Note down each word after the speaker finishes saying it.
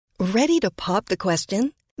Ready to pop the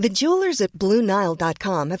question? The jewelers at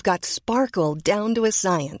BlueNile.com have got sparkle down to a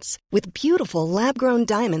science with beautiful lab-grown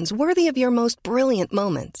diamonds worthy of your most brilliant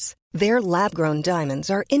moments. Their lab-grown diamonds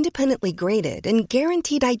are independently graded and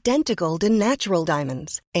guaranteed identical to natural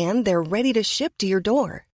diamonds, and they're ready to ship to your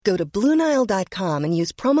door. Go to BlueNile.com and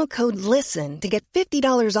use promo code LISTEN to get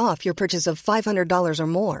 $50 off your purchase of $500 or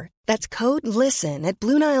more. That's code LISTEN at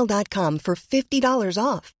BlueNile.com for $50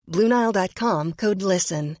 off. BlueNile.com, code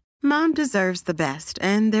LISTEN. Mom deserves the best,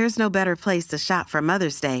 and there's no better place to shop for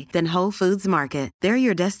Mother's Day than Whole Foods Market. They're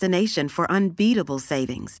your destination for unbeatable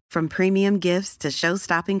savings, from premium gifts to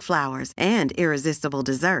show-stopping flowers and irresistible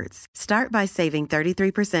desserts. Start by saving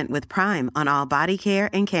 33% with Prime on all body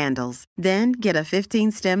care and candles. Then get a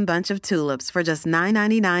 15-stem bunch of tulips for just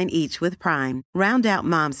 $9.99 each with Prime. Round out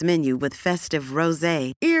Mom's menu with festive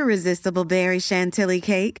rosé, irresistible berry chantilly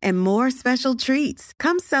cake, and more special treats.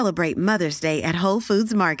 Come celebrate Mother's Day at Whole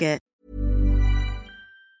Foods Market.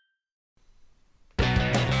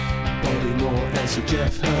 Bobby Moore and Sir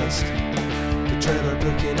Geoff Hurst, the Trevor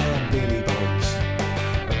Brooking and Billy Bonds,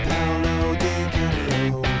 Paolo Di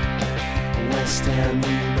Canio, West Ham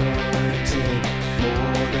United,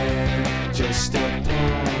 more than just a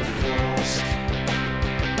podcast,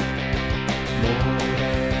 more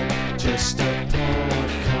than just a podcast.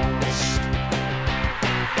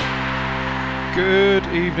 Good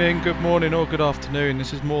evening, good morning, or good afternoon.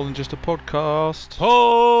 This is more than just a podcast.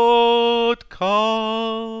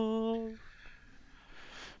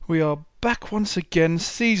 We are back once again,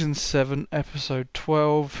 Season 7, Episode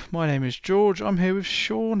 12. My name is George. I'm here with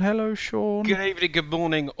Sean. Hello, Sean. Good evening, good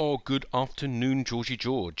morning, or good afternoon, Georgie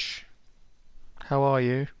George. How are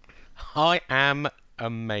you? I am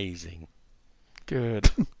amazing.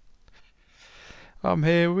 Good. I'm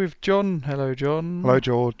here with John. Hello, John. Hello,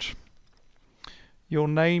 George. Your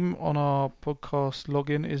name on our podcast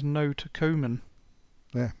login is No to Coman.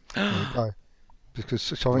 Yeah, there you go.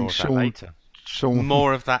 Because I More think of that later. Sean,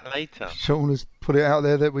 More of that later. Sean has put it out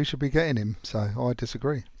there that we should be getting him, so I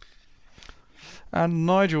disagree. And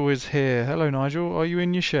Nigel is here. Hello, Nigel. Are you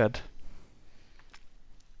in your shed?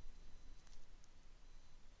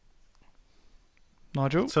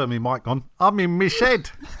 Nigel? Turn me mic on. I'm in my shed.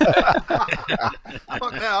 Fuck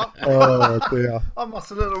out. Oh dear. I must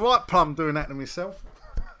have looked a right plum doing that to myself.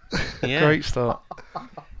 Yeah. Great start.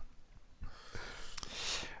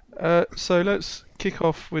 So let's kick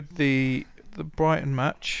off with the Brighton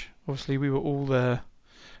match. Obviously, we were all there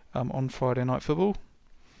on Friday Night Football.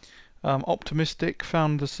 Optimistic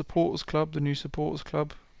found the supporters club, the new supporters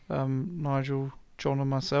club, Nigel, John and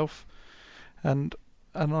myself, and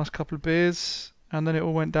a nice couple of beers, and then it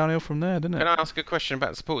all went downhill from there, didn't it? Can I ask a question about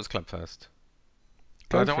the supporters club first?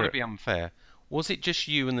 Go I don't for want it. to be unfair. Was it just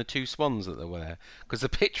you and the two swans that were there? Because the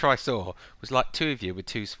picture I saw was like two of you with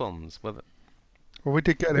two swans. Well, we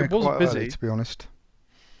did get there It was quite busy. early, to be honest.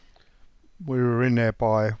 We were in there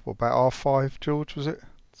by about 5:30, George, was it?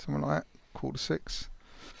 Something like that, 5:45.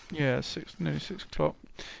 Yeah, nearly 6 o'clock.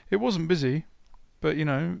 It wasn't busy, but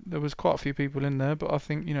there was quite a few people in there. But I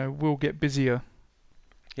think we'll get busier.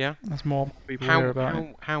 Yeah. As more people hear about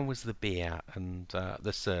it. How was the beer and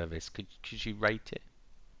the service? Could you rate it?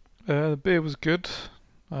 The beer was good.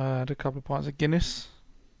 I had a couple of pints of Guinness.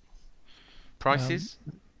 Prices?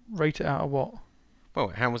 Rate it out of what?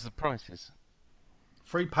 Well, how was the prices?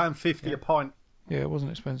 £3.50 a pint. Yeah, it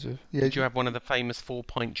wasn't expensive. Yeah, Did you have one of the famous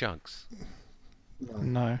 4-pint jugs?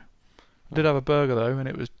 No. I did have a burger though, and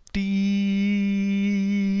it was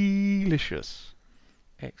delicious.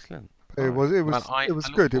 Excellent. It was Well, I good. look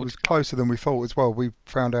It forward was to closer than we thought as well. We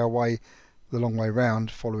found our way the long way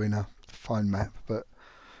round following a phone map, but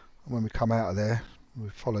when we come out of there, we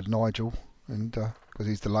followed Nigel, and because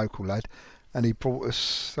he's the local lad, and he brought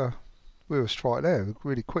us. We were straight there,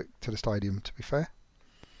 really quick to the stadium. To be fair.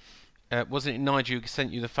 Wasn't it Nigel who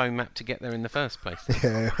sent you the phone map to get there in the first place?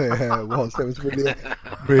 Yeah, it was. It was really,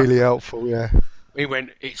 really helpful. Yeah. We went,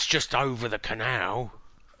 it's just over the canal.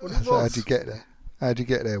 Well, it So was. how'd you get there? How'd you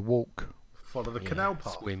get there? Walk. Follow the canal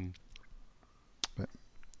path. Swim.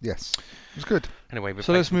 Yes, it was good. Anyway, we're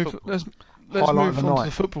So let's playing move. football. Let's Highlight move of the on to night.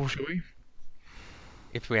 the football, shall we?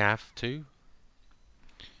 If we have to.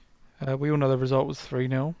 We all know the result was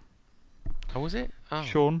 3-0. Oh, was it? Oh.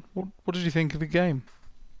 Sean, what did you think of the game?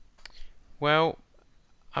 Well,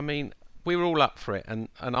 I mean, we were all up for it, and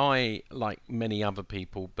I, like many other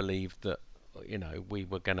people, believed that we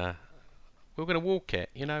were gonna walk it.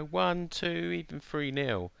 1, 2, even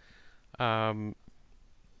 3-0,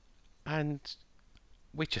 and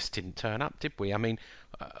we just didn't turn up, did we? I mean,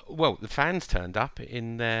 well, the fans turned up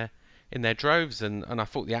in their in their droves, and I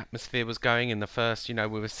thought the atmosphere was going in the first. We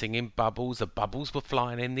were singing Bubbles, the bubbles were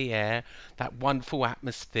flying in the air, that wonderful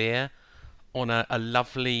atmosphere on a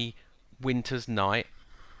lovely winter's night,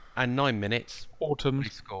 and 9 minutes Autumn. they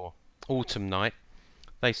score. Autumn night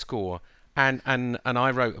they score, and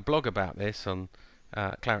I wrote a blog about this on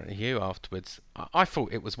Claret and Hugh afterwards. I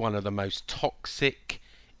thought it was one of the most toxic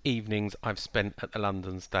evenings I've spent at the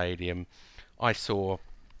London Stadium. I'm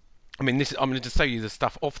going to just show you the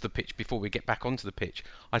stuff off the pitch before we get back onto the pitch.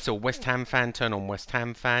 I saw West Ham fan turn on West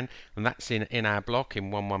Ham fan, and that's in our block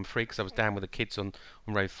in 113 because I was down with the kids on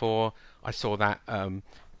row 4. I saw that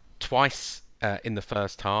twice in the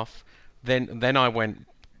first half. Then I went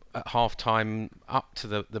at half time up to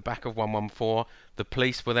the back of 114. The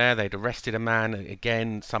police were there. They'd arrested a man,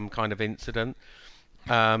 again, some kind of incident.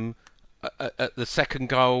 At the second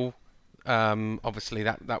goal, obviously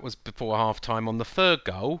that was before half time. On the third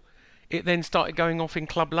goal, it then started going off in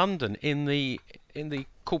Club London in the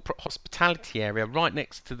corporate hospitality area right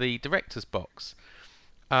next to the director's box,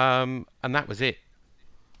 and that was it.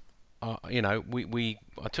 I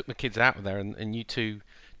took my kids out of there, and you two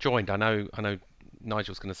joined. I know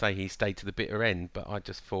Nigel's going to say he stayed to the bitter end, but I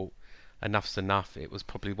just thought enough's enough. It was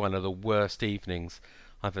probably one of the worst evenings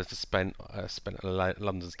I've ever spent at a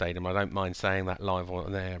London Stadium. I don't mind saying that live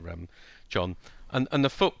on there, John. And the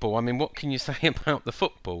football, what can you say about the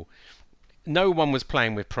football? No one was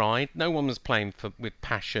playing with pride. No one was playing with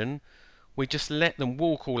passion. We just let them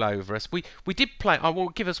walk all over us. We did play. I will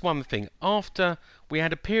give us one thing. After we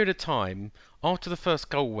had a period of time after the first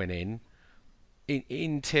goal went in,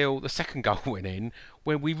 until the second goal went in,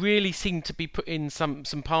 where we really seemed to be putting some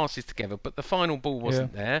passes together, but the final ball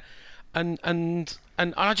wasn't there. And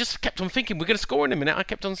I just kept on thinking, we're going to score in a minute. I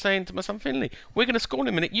kept on saying to my son Finley, we're going to score in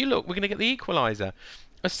a minute. You look, we're going to get the equaliser.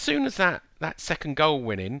 As soon as that second goal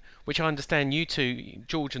went in, which I understand you two,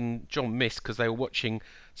 George and John, missed because they were watching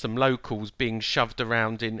some locals being shoved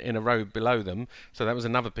around in a row below them, so that was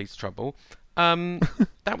another piece of trouble.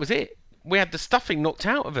 That was it. We had the stuffing knocked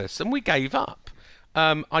out of us, and we gave up.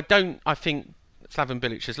 I think Slaven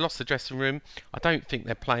Bilic has lost the dressing room. I don't think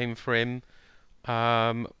they're playing for him.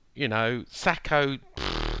 Sacco,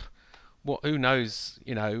 who knows,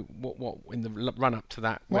 what in the run up to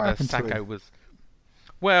that, whether Sacco was...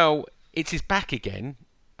 Well, it's his back again,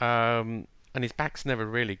 and his back's never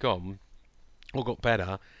really gone, or got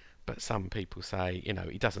better, but some people say,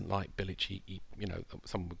 he doesn't like Bilic,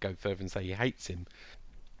 someone would go further and say he hates him,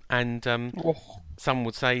 and some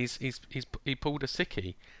would say he pulled a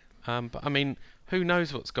sickie, but who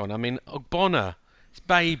knows what's gone? Ogbonna, his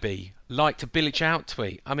baby, liked a Bilic out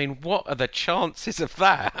tweet. What are the chances of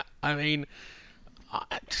that?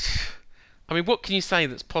 What can you say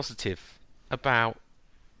that's positive about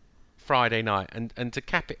Friday night? And to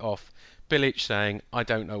cap it off, Bilic saying, I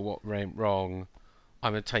don't know what went wrong,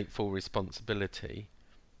 I'm going to take full responsibility.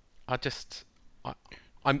 I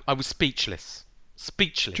was speechless.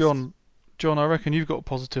 John, I reckon you've got a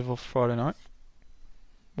positive off Friday night.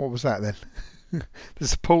 What was that then? The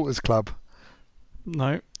supporters club.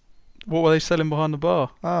 No. What were they selling behind the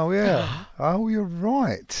bar? Oh yeah. Oh, you're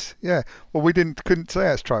right. Yeah. Well, we couldn't say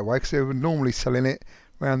that straight away because they were normally selling it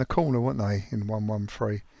round the corner, weren't they, in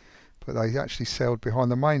 113? But they actually sold behind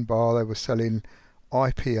the main bar. They were selling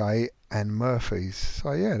IPA and Murphy's.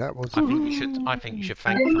 So yeah, that was. I think you should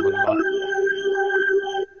thank someone live.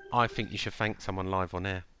 I think you should thank someone live on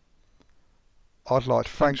air. I'd like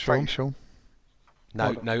to thank Sean.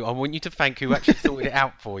 No, I want you to thank who actually sorted it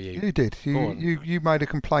out for you. You did. You made a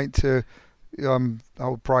complaint to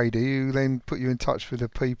old Brady, who then put you in touch with the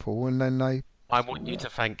people, and then they... I want you to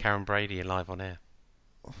thank Karen Brady live on air.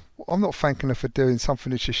 I'm not thanking her for doing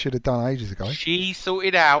something that she should have done ages ago. She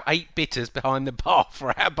sorted out 8 bitters behind the bar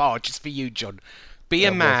for our bar, just for you, John. Be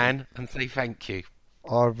a man and say thank you.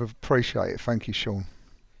 I appreciate it. Thank you, Sean.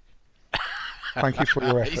 Thank you for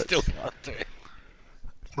your efforts. Still can't do it.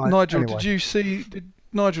 Nigel, anyway.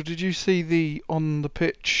 Did you see the on the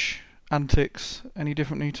pitch antics any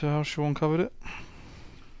differently to how Sean covered it?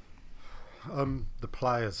 The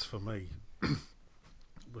players for me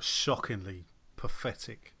were shockingly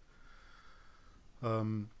pathetic.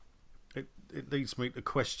 It leads me to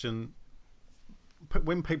question,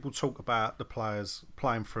 when people talk about the players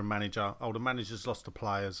playing for a manager, the manager's lost the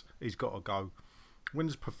players, he's got to go. When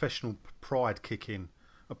does professional pride kick in?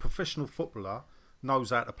 A professional footballer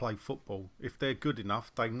knows how to play football. If they're good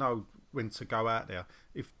enough, they know when to go out there.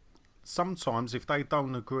 Sometimes if they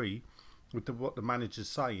don't agree with what the manager's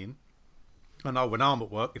saying, I know when I'm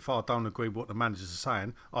at work, if I don't agree with what the manager's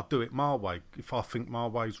saying, I'll do it my way, if I think my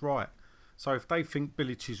way's right. So if they think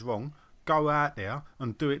Bilic is wrong, go out there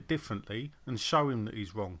and do it differently and show him that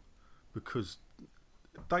he's wrong. because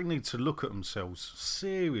they need to look at themselves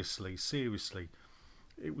seriously.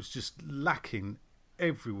 It was just lacking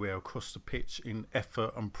everywhere across the pitch in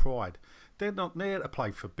effort and pride. They're not there to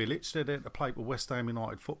play for Bilic, they're there to play for West Ham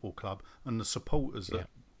United Football Club and the supporters that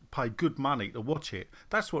pay good money to watch it.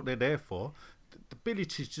 That's what they're there for. The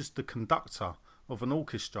Bilic is just the conductor of an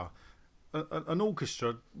orchestra. An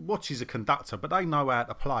orchestra watches a conductor, but they know how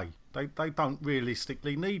to play. They don't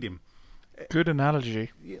realistically need him. Good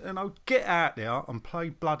analogy. You know, get out there and play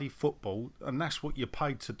bloody football, and that's what you're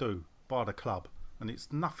paid to do by the club. And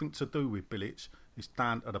it's nothing to do with Bilic. It's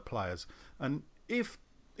down to the players. And if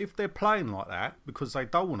they're playing like that because they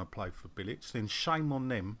don't want to play for Bilic, then shame on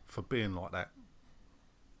them for being like that.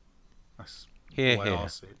 That's the way I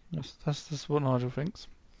see it. That's what Nigel thinks.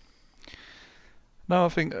 No, I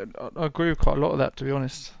think I agree with quite a lot of that, to be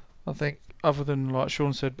honest. I think other than, like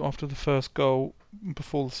Sean said, after the first goal,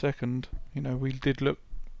 before the second, you know, we did look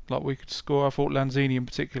like we could score. I thought Lanzini in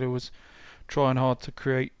particular was trying hard to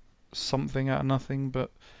create something out of nothing,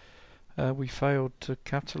 but we failed to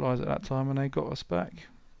capitalise at that time and they got us back.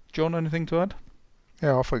 John, anything to add?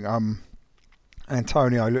 Yeah, I think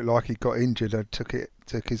Antonio looked like he got injured and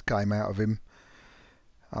took his game out of him.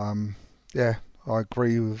 Yeah, I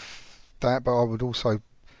agree with that, but I would also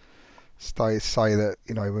say that,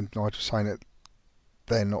 you know, when Nigel's saying that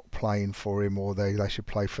they're not playing for him or they should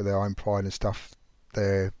play for their own pride and stuff,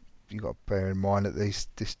 you've got to bear in mind that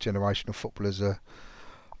this generation of footballers are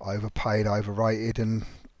overpaid, overrated and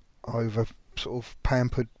over sort of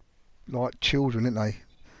pampered like children, aren't they?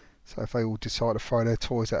 So if they all decide to throw their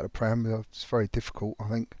toys out of the pram, it's very difficult, I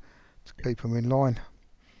think, to keep them in line.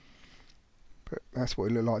 But that's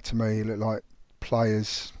what it looked like to me. It looked like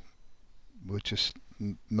players were just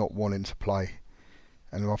not wanting to play.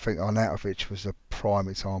 And I think Arnautovic was a prime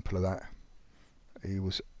example of that. He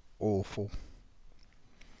was awful.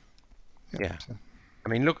 Yeah. So. I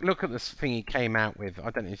mean, look at this thing he came out with. I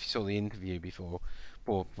don't know if you saw the interview before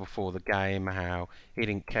the game, how he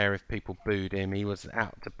didn't care if people booed him. He was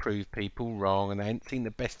out to prove people wrong, and they hadn't seen the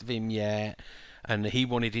best of him yet. And he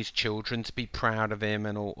wanted his children to be proud of him,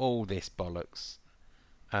 and all this bollocks.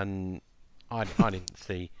 And I didn't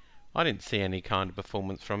see any kind of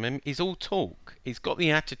performance from him. He's all talk. He's got the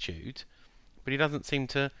attitude, but he doesn't seem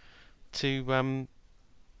to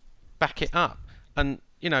back it up. And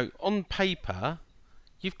you know, on paper,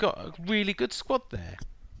 you've got a really good squad there.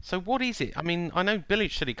 So what is it? I mean, I know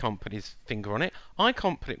Bilic said he can't put his finger on it. I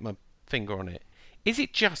can't put my finger on it. Is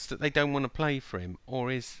it just that they don't want to play for him,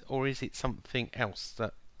 or is it something else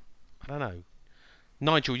that I don't know?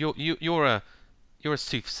 Nigel, you're a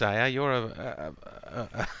soothsayer. You're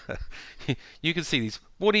you can see these.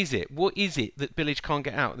 What is it? What is it that Bilic can't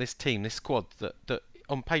get out of this team, this squad? That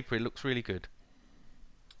on paper it looks really good.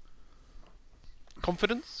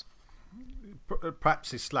 Confidence?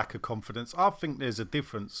 Perhaps it's lack of confidence. I think there's a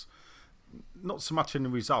difference, not so much in the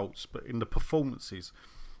results, but in the performances.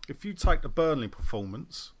 If you take the Burnley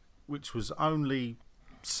performance, which was only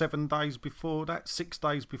 7 days before that, 6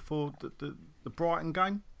 days before the Brighton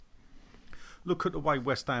game, look at the way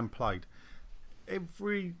West Ham played.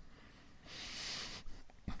 Every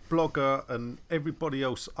blogger and everybody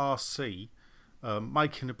else RC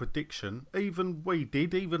making a prediction, even I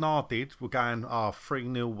did, we're going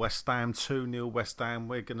 3-0 West Ham, 2-0 West Ham,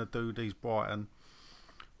 we're going to do these Brighton.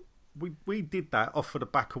 We did that off of the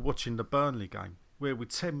back of watching the Burnley game, where with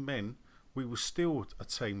 10 men we were still a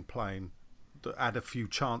team playing that had a few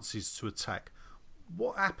chances to attack.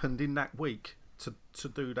 What happened in that week to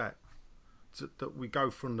do that? That we go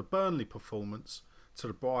from the Burnley performance to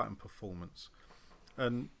the Brighton performance.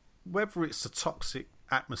 And whether it's the toxic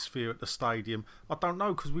atmosphere at the stadium, I don't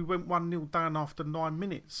know, because we went 1-0 down after 9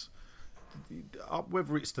 minutes.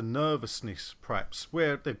 Whether it's the nervousness, perhaps,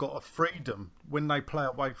 where they've got a freedom when they play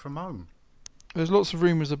away from home. There's lots of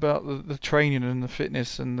rumours about the training and the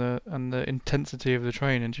fitness and the intensity of the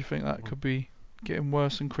training. Do you think that could be getting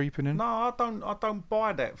worse and creeping in? No, I don't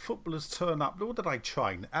buy that. Footballers turn up. What do they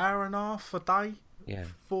train? Hour and a half a day? Yeah.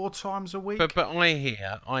 4 times a week? But I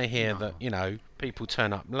hear that, you know, people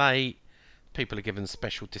turn up late. People are given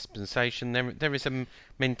special dispensation. There is a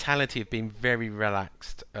mentality of being very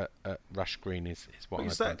relaxed at Rush Green is what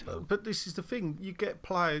I've been told. But this is the thing. You get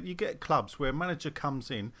clubs where a manager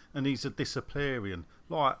comes in and he's a disciplinarian.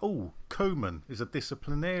 Like, Koeman is a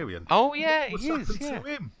disciplinarian. Oh yeah, What's he is. happened Yeah. to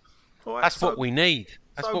him? Right, That's what we need.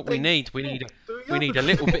 That's what we need. We need a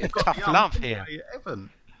little bit of tough love here. Evan.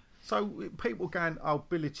 So people going,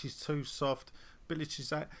 Bilic is too soft. Bilic is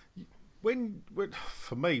that.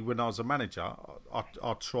 For me, when I was a manager,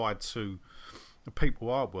 I tried to, the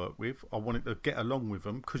people I worked with, I wanted to get along with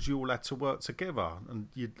them because you all had to work together, and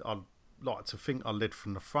like to think I led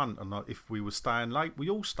from the front, and if we were staying late, we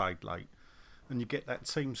all stayed late, and you get that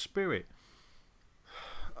team spirit.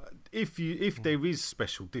 If there is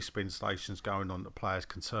special dispensations going on that players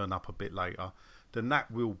can turn up a bit later, then that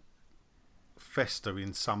will fester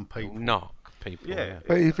in some people. Knock people. Yeah.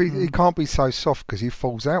 But if he can't be so soft because he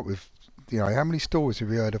falls out with, how many stories have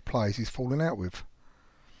you heard of players he's fallen out with?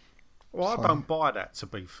 Well, I don't buy that, to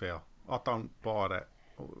be fair. I don't buy that.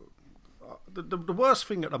 The worst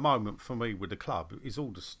thing at the moment for me with the club is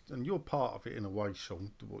all this, and you're part of it in a way,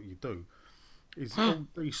 Sean, what you do, is all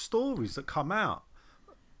these stories that come out.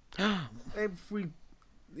 It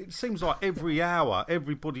seems like every hour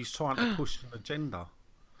everybody's trying to push an agenda,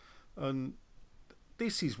 and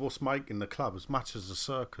this is what's making the club as much as a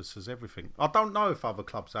circus as everything. I don't know if other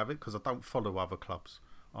clubs have it because I don't follow other clubs.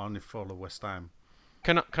 I only follow West Ham.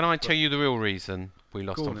 Can I tell you the real reason we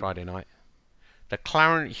lost on Friday night? The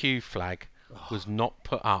Clarence Hugh flag was not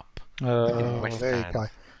put up in West there Ham. you go.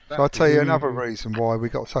 So I'll tell you another reason why we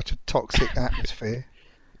got such a toxic atmosphere.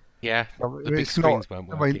 Yeah, the big It's screens not.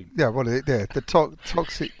 weren't I mean, working. the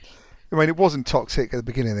toxic. I mean, it wasn't toxic at the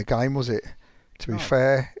beginning of the game, was it? To be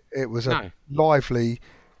fair, it was a lively.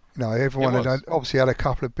 Everyone had obviously had a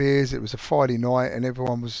couple of beers. It was a Friday night, and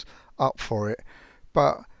everyone was up for it.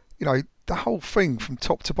 But the whole thing from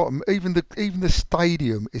top to bottom, even the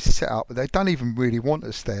stadium is set up. They don't even really want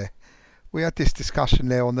us there. We had this discussion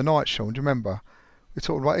there on the night, Sean. Do you remember? We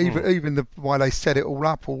talked about even the why they set it all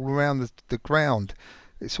up all around the ground.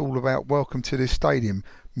 It's all about welcome to this stadium,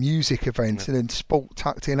 music events, and then sport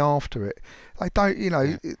tucked in after it. They don't,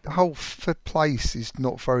 the whole place is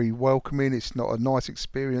not very welcoming. It's not a nice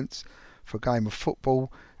experience for a game of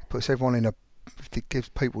football. It puts everyone it gives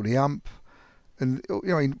people the ump. And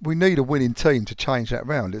we need a winning team to change that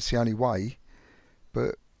round. It's the only way.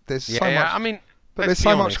 But there's so much. I mean, but there's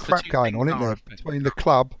so much crap going on, isn't there, between the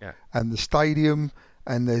club and the stadium,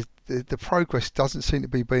 and the progress doesn't seem to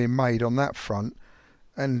be being made on that front.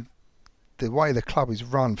 And the way the club is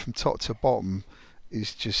run from top to bottom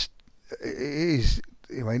is just, it is.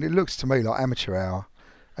 I mean, it looks to me like amateur hour.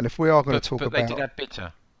 And if we are going to talk about, they did have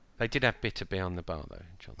bitter. They did have bitter behind the bar, though,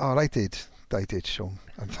 John. Oh, they did, Sean,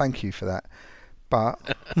 and thank you for that. But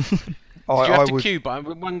did you have to queue?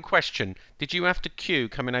 But one question: did you have to queue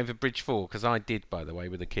coming over Bridge 4? Because I did, by the way,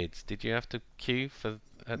 with the kids. Did you have to queue for?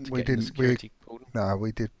 We didn't. No,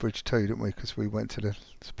 we did Bridge 2, didn't we? Because we went to the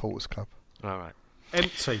supporters club. All right.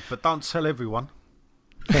 Empty, but don't tell everyone.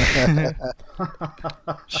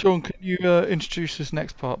 Sean, can you introduce this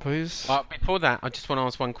next part, please? Before that, I just want to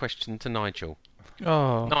ask one question to Nigel.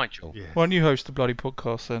 Oh, Nigel. Yeah. Why don't you host the bloody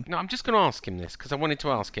podcast then? No, I'm just going to ask him this because I wanted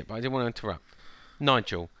to ask it, but I didn't want to interrupt.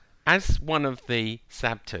 Nigel, as one of the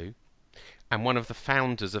SAB2 and one of the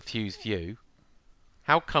founders of Hughes View,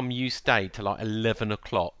 how come you stayed till like 11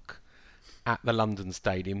 o'clock at the London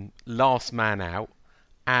Stadium, last man out,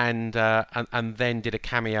 and then did a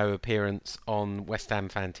cameo appearance on West Ham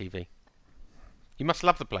Fan TV? You must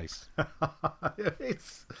love the place.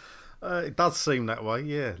 It does seem that way.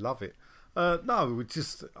 Yeah, love it. No,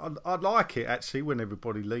 I like it actually when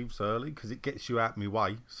everybody leaves early because it gets you out of my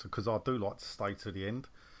way. Because I do like to stay to the end.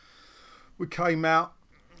 We came out,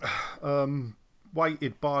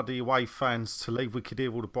 waited by the away fans to leave. We could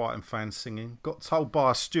hear all the Brighton fans singing. Got told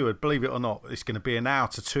by a steward, believe it or not, it's going to be an hour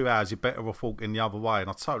to 2 hours. You're better off walking the other way. And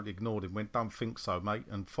I totally ignored him. Went, don't think so, mate.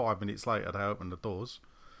 And 5 minutes later, they opened the doors.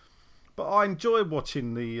 But I enjoy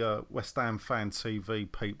watching the West Ham Fan TV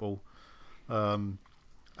people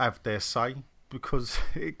have their say because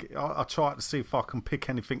I try to see if I can pick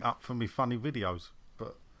anything up from my funny videos,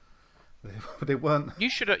 but they weren't.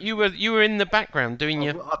 You were in the background doing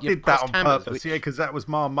your. I did that on purpose, because that was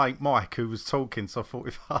my mate Mike who was talking. So I thought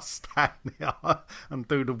if I stand here and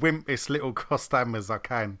do the wimpest little crossed hammers I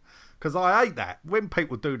can, because I hate that when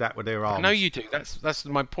people do that with their arms. I know you do. That's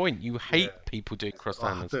my point. You hate people doing crossed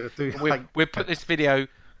hammers. We'll put this video.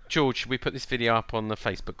 George, we put this video up on the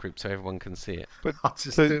Facebook group so everyone can see it. But I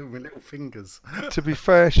just do it with little fingers. To be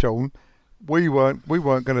fair, Sean, we weren't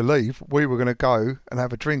going to leave. We were going to go and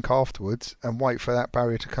have a drink afterwards and wait for that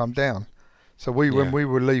barrier to come down. So when we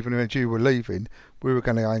were leaving and you were leaving, we were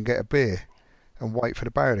going to go and get a beer and wait for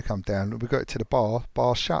the barrier to come down. We got to the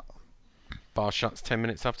bar shut. Bar shuts 10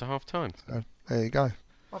 minutes after half time. So there you go.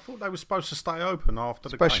 I thought they were supposed to stay open after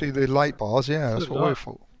especially the late bars. Yeah, that's what we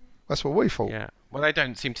thought. That's what we thought. Yeah. Well, they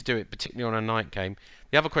don't seem to do it, particularly on a night game.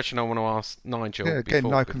 The other question I want to ask Nigel... Yeah, again,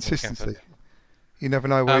 no consistency. You never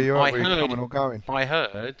know where you're at, where you're coming or going. I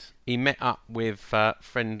heard he met up with a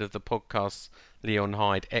friend of the podcast, Leon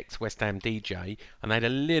Hyde, ex-West Ham DJ, and they had a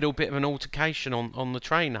little bit of an altercation on the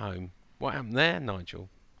train home. What happened there, Nigel?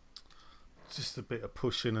 Just a bit of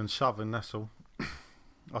pushing and shoving, that's all.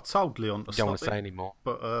 I told Leon to Don't want stop to say it, anymore.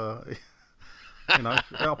 but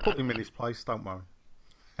I'll put him in his place. Don't worry.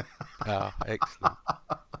 Excellent.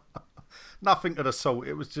 Nothing of the sort.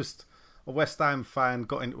 It was just a West Ham fan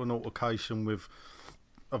got into an altercation with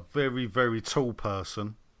a very, very tall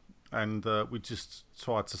person, and we just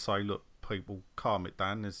tried to say, look, people, calm it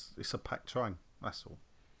down. It's a packed train. That's all.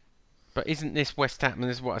 But isn't this West Ham? And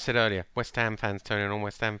this is what I said earlier. West Ham fans turning on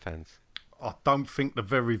West Ham fans. I don't think the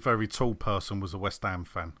very, very tall person was a West Ham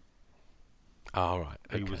fan. Oh, right.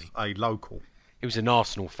 Okay. He was a local. He was an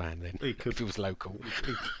Arsenal fan then. If he was local.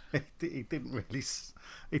 He didn't really.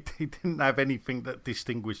 He didn't have anything that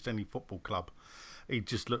distinguished any football club. He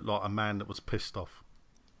just looked like a man that was pissed off.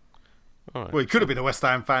 All right. Well, he could have been a West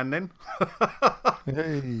Ham fan then.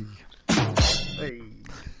 Hey. Hey.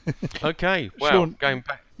 Okay. Well, Sean, going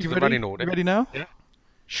back to You the ready? running order. You ready now? Yeah.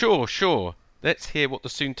 Sure. Let's hear what the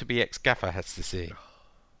soon-to-be ex-gaffer has to say.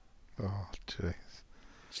 Oh, jeez.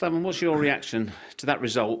 Slaven, what's your reaction to that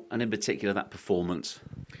result and in particular that performance?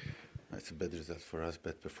 It's a bad result for us,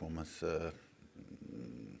 bad performance. The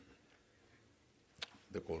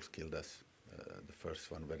goals killed us. The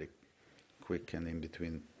first one very quick, and in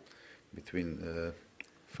between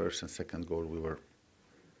first and second goal we were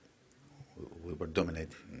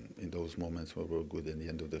dominating in those moments where we were good. In the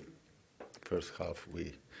end of the first half,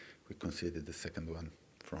 we conceded the second one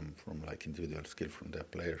from like individual skill from their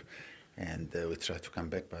player, and we tried to come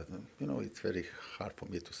back. But it's very hard for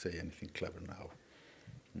me to say anything clever now,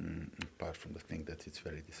 apart from the thing that it's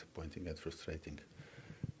very disappointing and frustrating.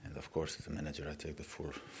 And of course, as a manager, I take the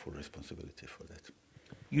full responsibility for that.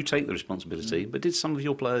 You take the responsibility, but did some of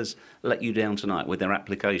your players let you down tonight with their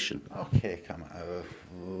application? Okay, come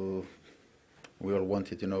on. We all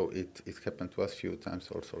wanted, it happened to us a few times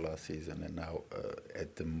also last season, and now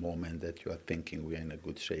at the moment that you are thinking we're in a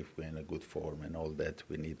good shape, we're in a good form and all that,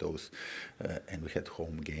 we need those, and we had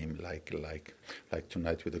home game like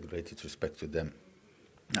tonight, with the greatest respect to them.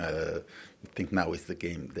 I think now is the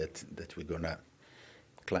game that we're going to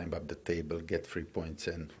climb up the table, get 3 points,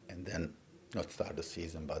 and then not start the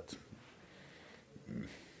season, but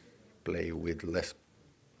play with less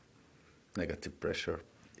negative pressure.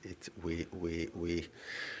 We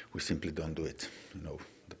simply don't do it.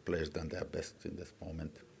 The players done their best in this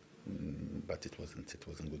moment, but it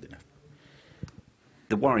wasn't good enough.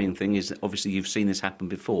 The worrying thing is that obviously you've seen this happen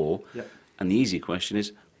before, Yep. and the easy question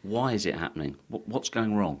is, why is it happening? What's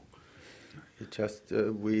going wrong? It just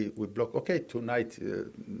we block. Okay, tonight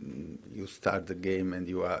you start the game and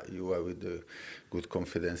you are with good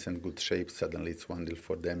confidence and good shape. Suddenly it's 1-0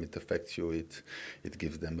 for them. It affects you. It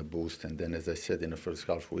gives them a boost. And then, as I said, in the first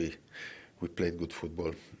half we played good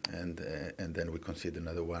football, and then we concede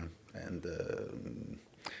another one, and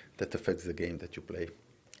that affects the game that you play.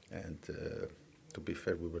 And to be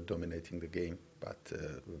fair, we were dominating the game, but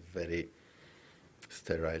very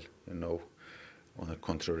sterile, On the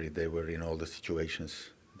contrary, they were in all the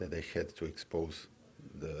situations that they had to expose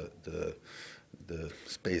the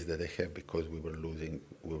space that they have, because we were losing,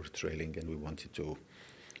 we were trailing, and we wanted to,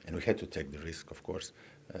 and we had to take the risk. Of course,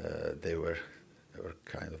 they were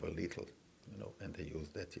kind of a little, and they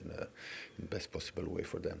used that in the best possible way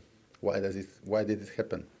for them. Why did it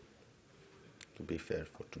happen? To be fair,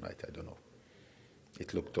 for tonight, I don't know.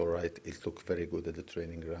 It looked all right. It looked very good at the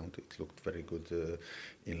training ground. It looked very good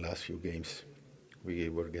in last few games. We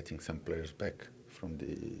were getting some players back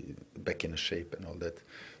in a shape and all that,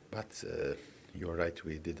 but you're right.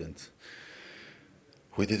 We didn't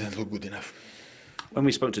look good enough. When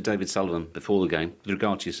we spoke to David Sullivan before the game, with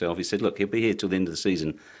regard to yourself, he said, look, he'll be here till the end of the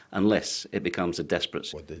season unless it becomes a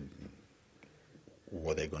desperate...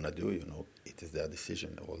 What they're going to do, it is their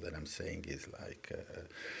decision. All that I'm saying is like,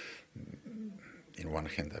 in one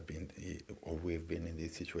hand, we've been in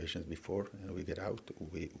these situations before, and we get out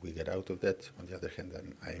of that. On the other hand,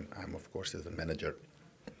 I'm of course, as a manager,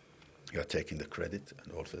 you are taking the credit,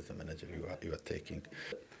 and also as a manager, you are taking...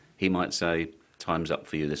 He might say, time's up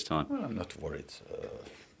for you this time. Well, I'm not worried.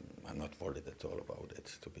 I'm not worried at all about it,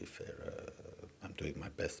 to be fair. I'm doing my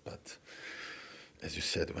best, but as you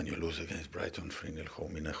said, when you lose against Brighton 3-0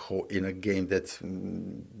 home in a game that's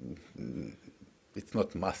it's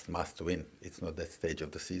not must win. It's not that stage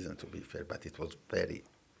of the season, to be fair, but it was very,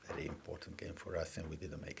 very important game for us, and we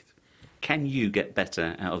didn't make it. Can you get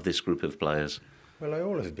better out of this group of players? Well, I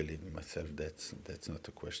always believe in myself. That's not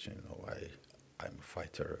a question. I'm a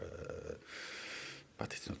fighter,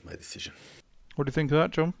 but it's not my decision. What do you think of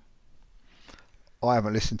that, John? I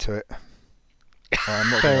haven't listened to it. I'm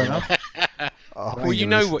not Fair gonna- enough. I Well, ain't you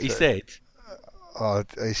gonna know listen what he to it. said.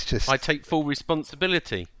 It's just... I take full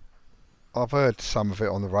responsibility. I've heard some of it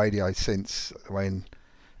on the radio since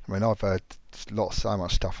I've heard so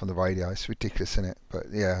much stuff on the radio. It's ridiculous, isn't it? But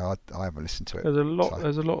yeah, I haven't listened to it. There's a lot. so.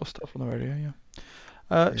 There's a lot of stuff on the radio.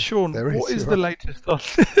 Yeah. Sean, there what is, is you're the right. latest on?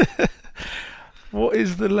 What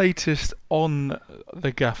is the latest on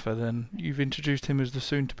the gaffer? Then you've introduced him as the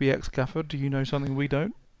soon-to-be ex-gaffer. Do you know something we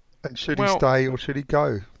don't? And should he stay or should he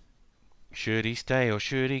go? Should he stay or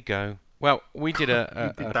should he go? Well, we did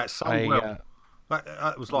a You did that so well.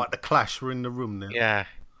 That was like the Clash were in the room there. Yeah.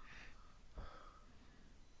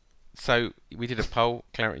 So we did a poll,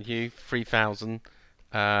 Clarence Hugh, 3,000.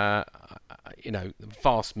 The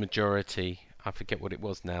vast majority, I forget what it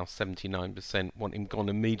was now, 79% want him gone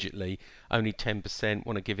immediately. Only 10%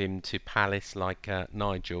 want to give him to Palace, like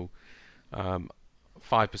Nigel.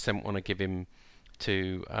 5% want to give him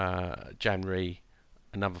to January.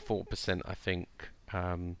 Another 4%, I think,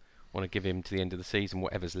 want to give him to the end of the season.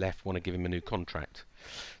 Whatever's left, want to give him a new contract.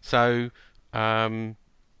 So,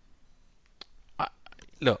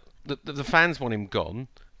 look, the fans want him gone,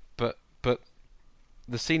 but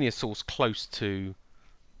the senior source close to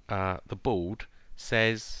the board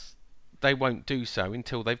says they won't do so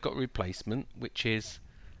until they've got a replacement, which is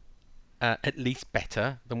at least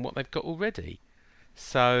better than what they've got already.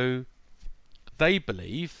 So they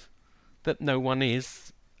believe that no one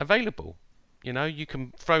is available. You know, you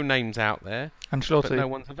can throw names out there, Ancelotti. but no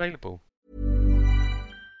one's available.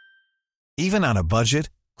 Even on a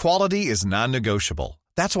budget, quality is non-negotiable.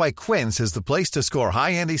 That's why Quince is the place to score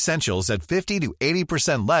high-end essentials at 50 to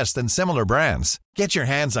 80% less than similar brands. Get your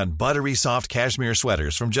hands on buttery soft cashmere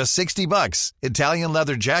sweaters from just $60, Italian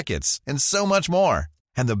leather jackets, and so much more.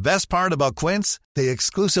 And the best part about Quince, they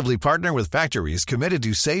exclusively partner with factories committed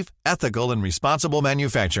to safe, ethical, and responsible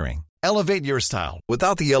manufacturing. Elevate your style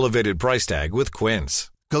without the elevated price tag with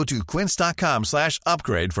Quince. Go to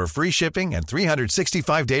quince.com/upgrade for free shipping and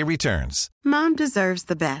 365-day returns. Mom deserves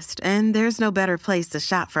the best, and there's no better place to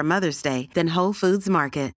shop for Mother's Day than Whole Foods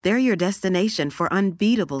Market. They're your destination for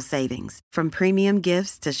unbeatable savings, from premium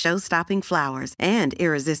gifts to show-stopping flowers and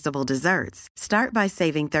irresistible desserts. Start by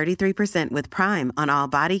saving 33% with Prime on all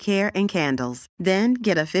body care and candles. Then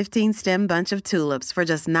get a 15-stem bunch of tulips for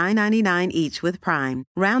just $9.99 each with Prime.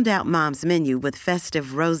 Round out Mom's menu with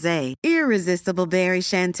festive rosé, irresistible berry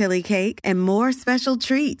chantilly cake, and more special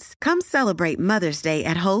treats. Come celebrate Mother's Day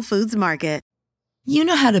at Whole Foods Market. You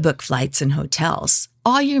know how to book flights and hotels.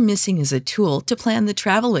 All you're missing is a tool to plan the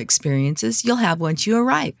travel experiences you'll have once you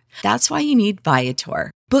arrive. That's why you need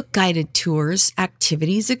Viator. Book guided tours,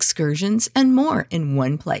 activities, excursions, and more in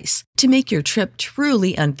one place to make your trip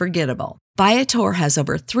truly unforgettable. Viator has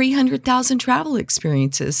over 300,000 travel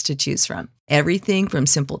experiences to choose from. Everything from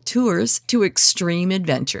simple tours to extreme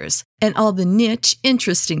adventures and all the niche,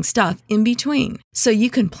 interesting stuff in between. So you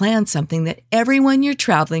can plan something that everyone you're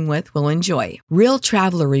traveling with will enjoy. Real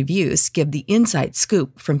traveler reviews give the inside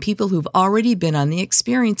scoop from people who've already been on the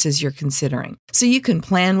experiences you're considering. So you can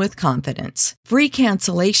plan with confidence. Free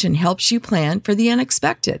cancellation helps you plan for the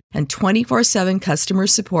unexpected. And 24/7 customer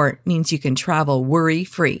support means you can travel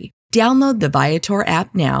worry-free. Download the Viator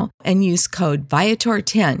app now and use code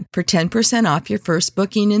Viator10 for 10% off your first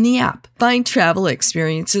booking in the app. Find travel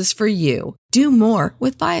experiences for you. Do more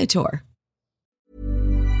with Viator.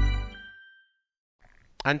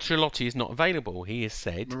 Ancelotti is not available. He has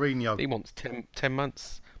said Mourinho. he wants 10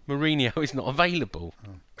 months. Mourinho is not available.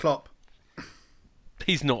 Klopp.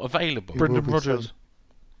 He's not available. Brendan Rodgers.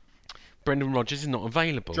 Brendan Rodgers is not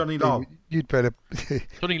available. Johnny Lowe. You'd better.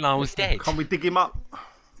 Johnny Lowe is dead. Can we dig him up?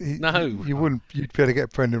 No. You wouldn't. You'd better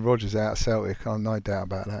get Brendan Rodgers out of Celtic. I've no doubt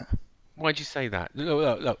about that. Why'd you say that?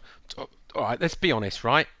 Look. All right, let's be honest,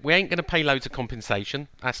 right? We ain't going to pay loads of compensation.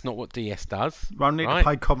 That's not what DS does. We don't need right? to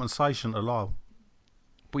pay compensation to Lowe.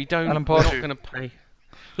 We don't. Alan We're not Pardew. going to pay.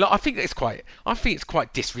 Look, I think it's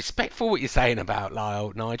quite disrespectful what you're saying about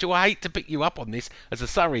Lyle, Nigel. I hate to pick you up on this as a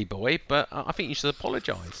Surrey boy, but I think you should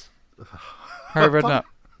apologise. Harry Redknapp.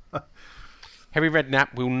 Harry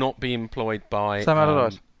Redknapp will not be employed by Sam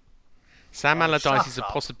Allardyce. Sam Allardyce is a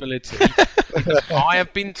possibility. I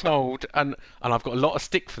have been told, and I've got a lot of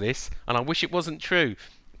stick for this, and I wish it wasn't true,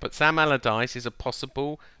 but Sam Allardyce is a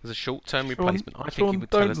possible as a short-term replacement. I think he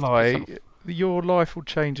would tell us don't to do lie. something. Your life will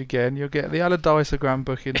change again. You'll get the Allardyce-ogram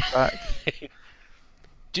booking back.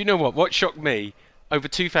 Do you know what? What shocked me? Over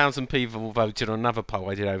 2,000 people voted on another poll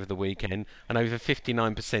I did over the weekend, and over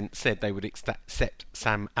 59% said they would accept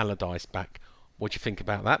Sam Allardyce back. What do you think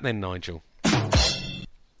about that then, Nigel?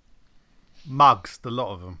 Mugs, the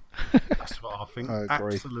lot of them. That's what I think. I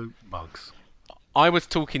agree. Absolute mugs. I was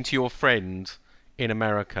talking to your friend in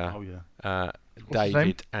America, Oh, yeah.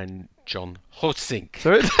 David and John Horsink.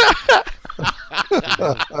 Sorry?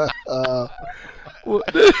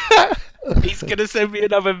 He's going to send me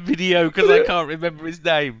another video because I can't remember his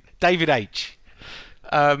name. David H.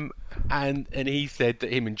 And he said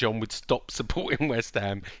that him and John would stop supporting West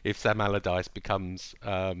Ham if Sam Allardyce becomes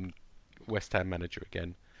West Ham manager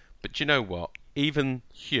again. But do you know what? Even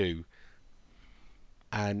Hugh,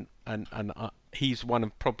 and he's one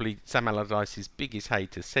of probably Sam Allardyce's biggest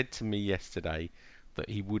haters, said to me yesterday that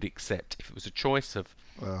he would accept, if it was a choice of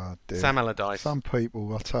Sam Allardyce, some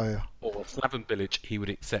people, I'll tell you, or Slaven Bilic, he would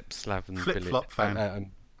accept Slaven Bilic. Flip-flop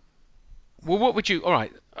fan. Well, what would you... All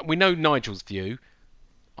right, we know Nigel's view.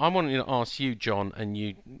 I want to ask you, John, and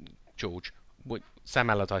you, George, Sam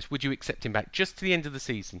Allardyce, would you accept him back just to the end of the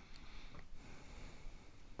season?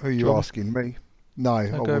 Who are you asking me? No, I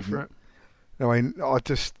go wouldn't. for it. I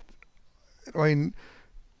mean,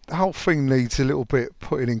 the whole thing needs a little bit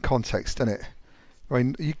putting in context, doesn't it? I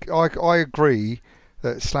mean, I agree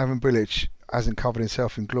that Slaven Bilic hasn't covered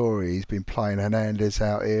himself in glory. He's been playing Hernandez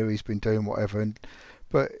out here. He's been doing whatever,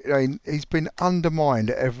 but I mean, he's been undermined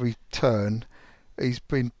at every turn. He's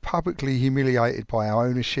been publicly humiliated by our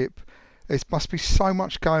ownership. There must be so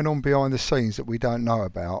much going on behind the scenes that we don't know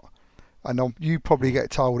about. And you probably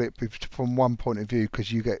get told it from one point of view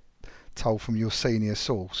because you get told from your senior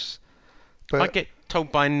source. But I get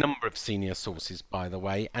told by a number of senior sources, by the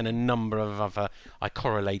way, and a number of other... I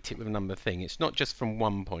correlate it with a number of things. It's not just from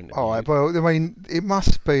one point of view. All right, well, I mean, it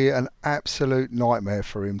must be an absolute nightmare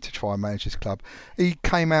for him to try and manage this club. He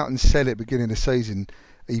came out and said at the beginning of the season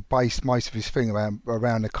he based most of his thing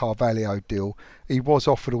around the Carvalho deal. He was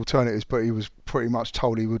offered alternatives, but he was pretty much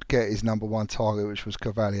told he would get his number one target, which was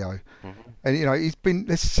Carvalho. Mm-hmm. And you know,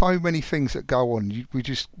 there's so many things that go on. We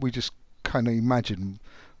just kind of imagine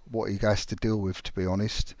what he has to deal with, to be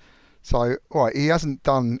honest. So, all right, he hasn't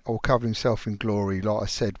done or covered himself in glory, like I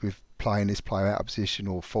said, with playing this player out of position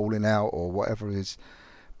or falling out or whatever it is.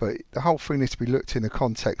 But the whole thing needs to be looked in the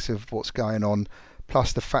context of what's going on,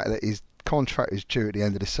 plus the fact that his contract is due at the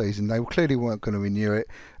end of the season. They clearly weren't going to renew it.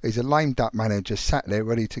 He's a lame duck manager, sat there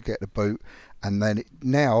ready to get the boot, and then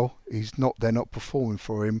now they're not performing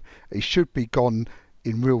for him. He should be gone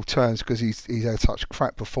in real terms because he's had such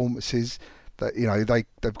crap performances that, you know,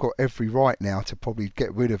 they've got every right now to probably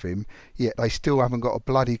get rid of him, yet they still haven't got a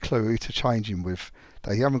bloody clue who to change him with.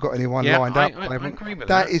 They haven't got anyone lined up. I agree with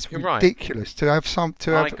that. Is ridiculous. Right.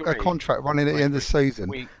 To have a contract running at the end of the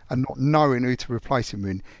season and not knowing who to replace him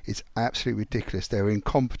in is absolutely ridiculous. They're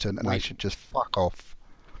incompetent and they should just fuck off.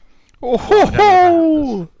 Well, I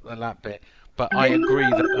don't know that bit, but I agree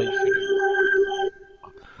that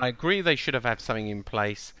they should have had something in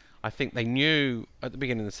place. I think they knew at the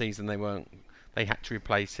beginning of the season they had to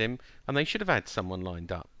replace him, and they should have had someone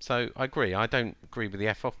lined up. So I agree. I don't agree with the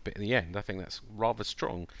F-off bit at the end. I think that's rather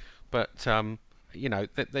strong. But, you know,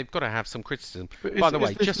 they've got to have some criticism. By the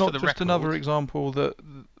way, just for the record... another example that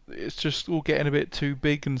it's just all getting a bit too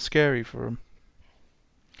big and scary for them.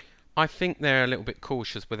 I think they're a little bit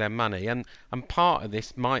cautious with their money, and part of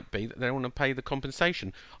this might be that they don't want to pay the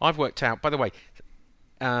compensation. I've worked out, by the way...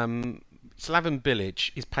 Slaven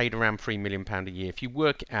Bilic is paid around £3 million a year. If you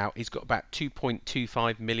work it out, he's got about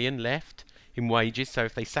 2.25 million left in wages. So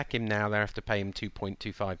if they sack him now, they have to pay him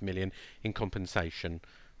 2.25 million in compensation.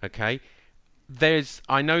 Okay.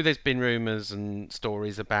 I know there's been rumours and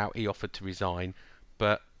stories about he offered to resign,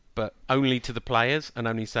 but only to the players, and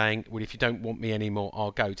only saying, well, if you don't want me anymore, I'll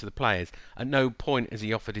go to the players. At no point has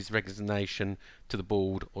he offered his resignation to the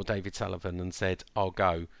board or David Sullivan and said, I'll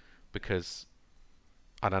go, because...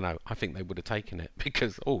 I don't know. I think they would have taken it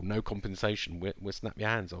because no compensation. We'll snap your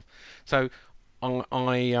hands off. So,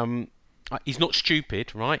 he's not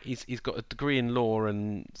stupid, right? He's got a degree in law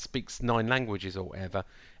and speaks 9 languages or whatever.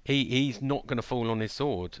 He's not going to fall on his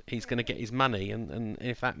sword. He's going to get his money, and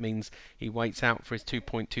if that means he waits out for his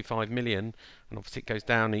 2.25 million, and obviously it goes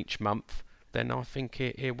down each month, then I think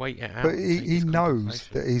he'll wait it out. But he knows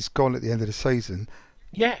that he's gone at the end of the season.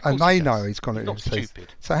 Yeah, and they know he's gone at the season.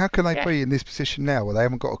 So how can they be in this position now where they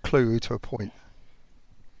haven't got a clue who to appoint?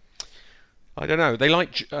 I don't know. They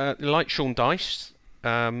like Sean Dyche.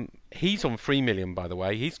 He's on 3 million, by the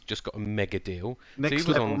way. He's just got a mega deal. Next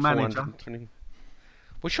level manager.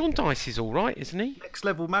 Well, Sean Dyche is all right, isn't he? Next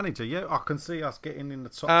level manager, yeah. I can see us getting in the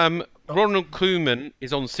top. Ronald Koeman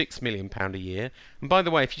is on £6 million a year. And by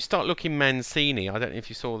the way, if you start looking Mancini, I don't know if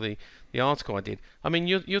you saw the article I did. I mean,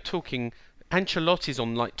 you're talking. Ancelotti's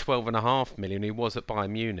on like 12.5 million. He was at Bayern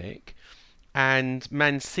Munich, and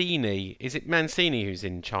Mancini. Is it Mancini who's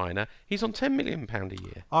in China? He's on £10 million a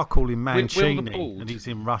year. I call him Mancini, and he's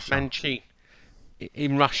in Russia.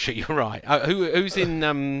 In Russia, you're right. Who's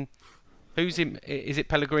in Who's in? Is it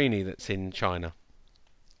Pellegrini that's in China?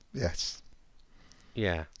 Yes.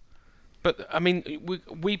 Yeah. But I mean,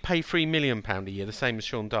 we pay £3 million a year, the same as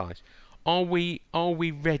Sean Dyche. Are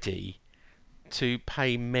we ready to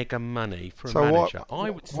pay mega money for a manager? I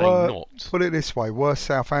would say not. Put it this way: were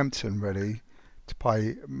Southampton ready to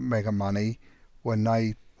pay mega money when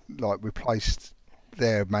they replaced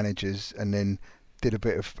their managers and then did a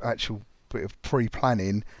bit of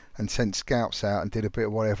pre-planning and sent scouts out and did a bit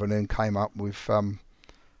of whatever and then came up with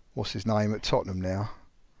what's his name at Tottenham now?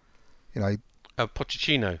 You know.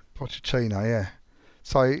 Pochettino. Pochettino, yeah.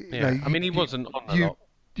 So yeah, I mean, he wasn't on a lot.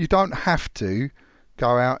 You don't have to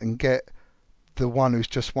go out and get the one who's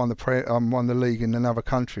just won the league in another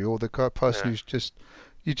country, or the person who's just.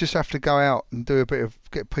 You just have to go out and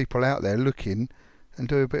get people out there looking, and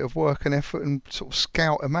do a bit of work and effort and sort of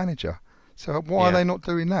scout a manager. So why are they not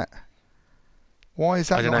doing that? Why is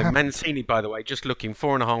that? I don't not know. happening? Mancini, by the way, just looking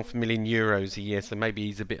 €4.5 million a year, so maybe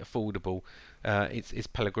he's a bit affordable. It's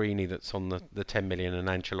Pellegrini that's on the 10 million and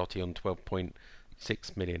Ancelotti on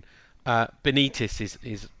 12.6 million. Benitez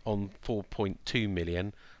is on 4.2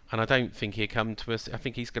 million, and I don't think he'll come to us. I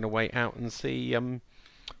think he's going to wait out and see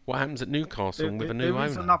what happens at Newcastle with a new owner. There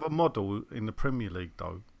is another model in the Premier League,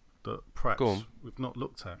 though, that perhaps we've not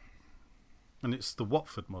looked at, and it's the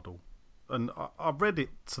Watford model. And I read it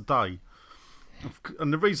today,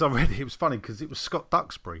 and the reason I read it was funny because it was Scott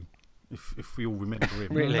Duxbury, if we all remember him.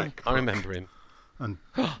 Really? I remember him. And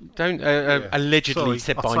allegedly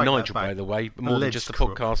said by Nigel, by the way, more alleged than just the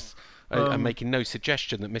crook. podcast. I'm making no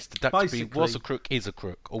suggestion that Mr. Duxbury was a crook, is a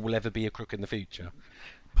crook, or will ever be a crook in the future.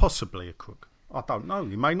 Possibly a crook. I don't know.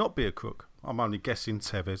 He may not be a crook. I'm only guessing,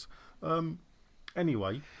 Tevez.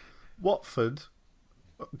 Anyway, Watford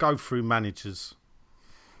go through managers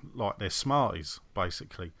like they're smarties,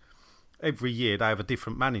 basically. Every year they have a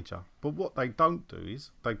different manager. But what they don't do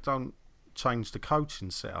is they don't change the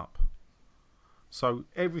coaching setup. So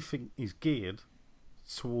everything is geared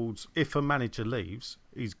towards, if a manager leaves,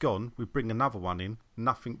 he's gone, we bring another one in,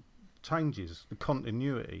 nothing changes, the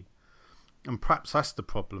continuity. And perhaps that's the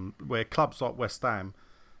problem, where clubs like West Ham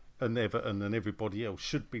and Everton and everybody else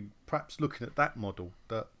should be perhaps looking at that model,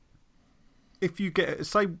 that if you get,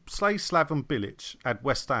 say Slaven Bilic at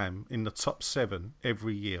West Ham in the top 7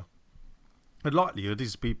 every year, the likelihood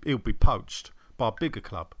is he'll be poached by a bigger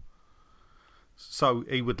club. So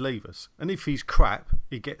he would leave us. And if he's crap,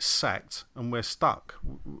 he gets sacked and we're stuck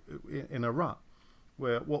in a rut.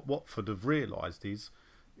 Where what Watford have realised is,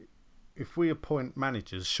 if we appoint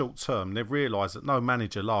managers short term, they've realised that no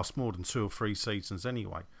manager lasts more than 2 or 3 seasons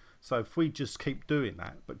anyway. So if we just keep doing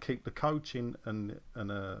that, but keep the coaching and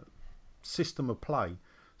a system of play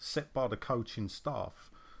set by the coaching staff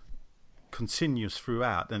continuous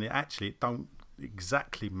throughout, then it don't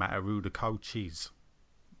exactly matter who the coach is.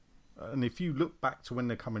 And if you look back to when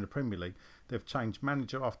they come in the Premier League, they've changed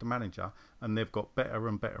manager after manager, and they've got better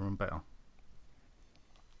and better and better.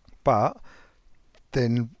 But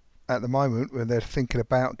then, at the moment, when they're thinking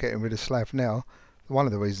about getting rid of Slav now, one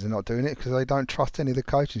of the reasons they're not doing it because they don't trust any of the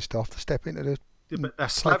coaching staff to step into the. Yeah, but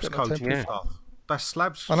that's Slav's coaching staff. That's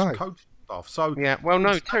Slav's coaching staff. So yeah, well,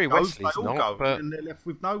 no, Terry Wesley's not, but and they're left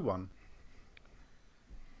with no one.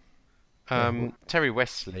 Terry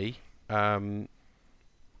Wesley, I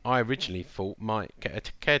originally thought might get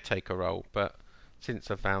a caretaker role, but since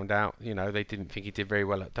I found out, they didn't think he did very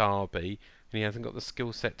well at Derby, and he hasn't got the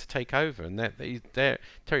skill set to take over. And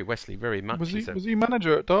Terry Wesley very much. Was he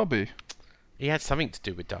manager at Derby? He had something to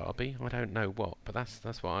do with Derby. I don't know what, but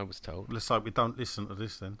that's what I was told. Let's hope we don't listen to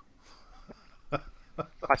this then.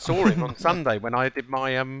 I saw him on Sunday when I did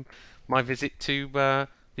my my visit to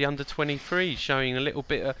the under-23, showing a little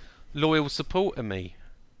bit of loyal support of me.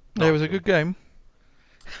 Yeah, it was a good game.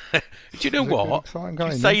 Do you know what?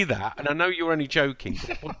 You say yeah? that, and I know you're only joking.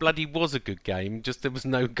 It bloody was a good game. Just there was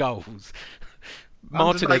no goals.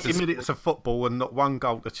 Martinez 80 minutes of football and not one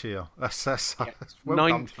goal to cheer. That's well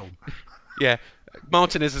done, Sean. Yeah,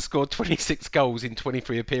 Martinez has scored 26 goals in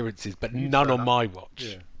 23 appearances, but none on my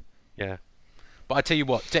watch. Yeah. But I tell you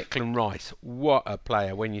what, Declan Rice, what a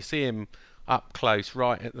player. When you see him up close,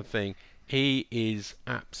 right at the thing, he is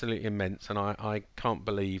absolutely immense, and I can't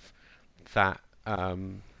believe that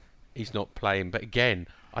he's not playing. But again,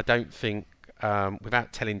 I don't think,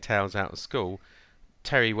 without telling tales out of school,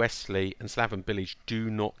 Terry Wesley and Slaven Bilic do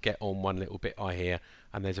not get on one little bit, I hear,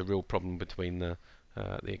 and there's a real problem between the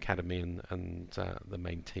academy and the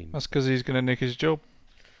main team. That's because he's going to nick his job.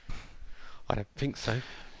 I don't think so.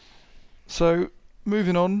 So,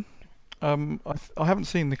 moving on, I haven't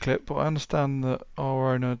seen the clip, but I understand that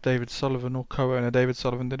our owner David Sullivan, or co-owner David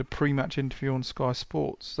Sullivan, did a pre-match interview on Sky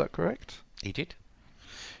Sports. Is that correct? He did.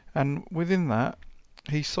 And within that,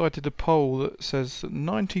 he cited a poll that says that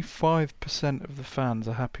 95% of the fans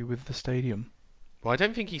are happy with the stadium. Well, I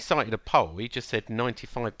don't think he cited a poll. He just said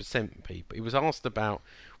 95% people. He was asked about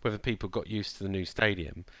whether people got used to the new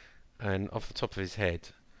stadium, and off the top of his head,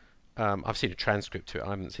 I've seen a transcript to it. I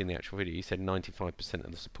haven't seen the actual video. He said 95%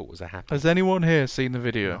 of the supporters are happy. Has anyone here seen the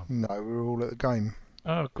video? No, we're all at the game.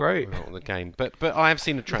 Oh, great. We're not on the game, but I have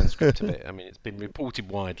seen a transcript of it. I mean, it's been reported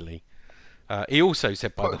widely. He also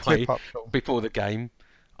said, by the way, before the game,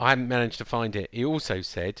 I haven't managed to find it. He also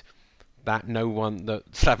said that that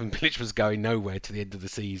Slaven Bilic was going nowhere to the end of the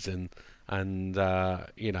season, and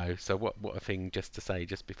so what a thing just to say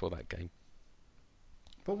just before that game.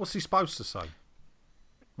 What was he supposed to say?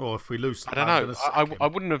 Or if we lose, I don't know. I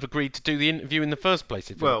wouldn't have agreed to do the interview in the first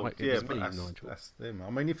place if it was me, Nigel. That's him. I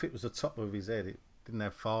mean, if it was the top of his head, it didn't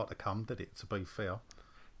have far to come, did it? To be fair,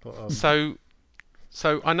 but, So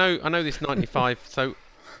I know this 95. So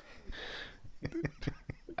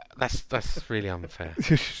that's really unfair.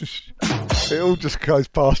 It all just goes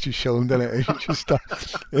past you, Sean, doesn't it?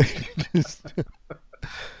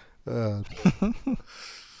 God.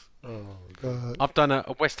 I've done a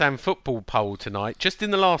West Ham football poll tonight. Just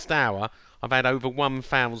in the last hour, I've had over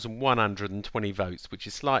 1,120 votes, which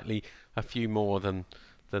is slightly a few more than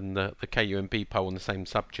the KUMB poll on the same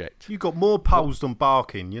subject. You got more polls than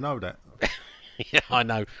Barking, you know that. Yeah, I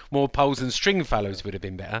know. More polls than Stringfellows would have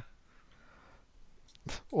been better.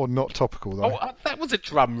 Or not topical, though. Oh, that was a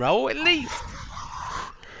drum roll, at least.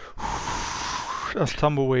 That's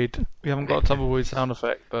tumbleweed. We haven't got a tumbleweed sound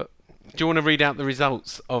effect, but... Do you want to read out the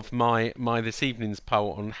results of my this evening's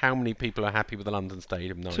poll on how many people are happy with the London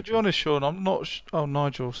Stadium, Nigel? To be honest, Sean, I'm not... Oh,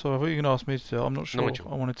 Nigel, sorry, I thought you were going to ask me to do it. I'm not sure.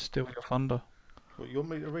 Nigel. I wanted to steal your thunder. What, you want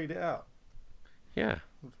me to read it out? Yeah.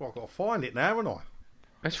 Well, I've got to find it now, haven't I?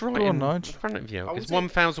 That's right Go on, in Nigel. front of you. Oh, It's is it?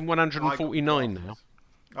 1,149 now.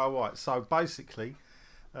 Oh, right. So basically,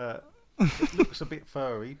 it looks a bit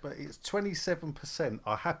furry, but it's 27%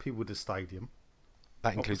 are happy with the stadium.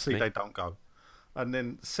 That includes Obviously, me. they don't go. And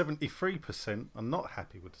then 73% are not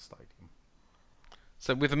happy with the stadium.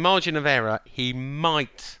 So with a margin of error, he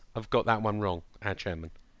might have got that one wrong, our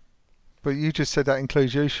chairman. But you just said that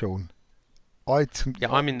includes you, Sean.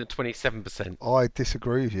 I'm in the 27%. I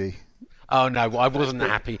disagree with you. Oh no, I wasn't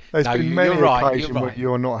happy. There's No, been many you're right. occasions You're where right.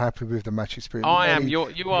 you're not happy with the match experience. I am. You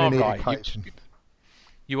are Many right. occasion.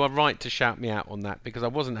 You are right to shout me out on that because I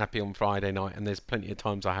wasn't happy on Friday night, and there's plenty of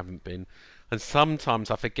times I haven't been. And sometimes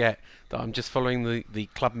I forget that I'm just following the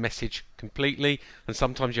club message completely, and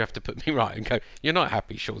sometimes you have to put me right and go, you're not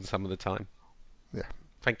happy, Sean, some of the time. Yeah.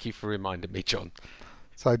 Thank you for reminding me, John.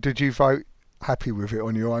 So did you vote happy with it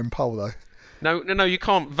on your own poll, though? No, you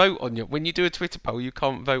can't vote on your... When you do a Twitter poll, you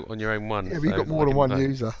can't vote on your own one. Yeah, but you've got more than one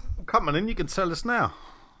user. Well, come on in, you can tell us now.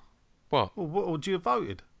 What? Well, what would you have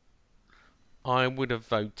voted? I would have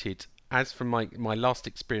voted, as from my last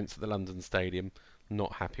experience at the London Stadium,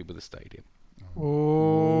 not happy with the stadium.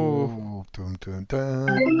 Oh, dun, dun, dun.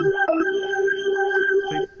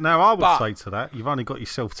 Now, I would say to that, you've only got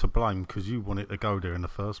yourself to blame because you wanted to go there in the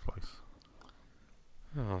first place.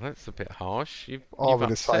 Oh, that's a bit harsh. You've would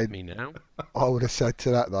have upset said- me now. I would have said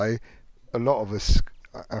to that, though, a lot of us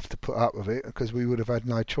have to put up with it because we would have had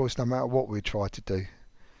no choice no matter what we tried to do.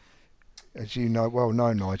 As you know,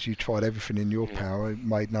 Nigel, you tried everything in your power. It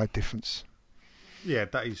made no difference. Yeah,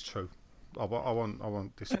 that is true. I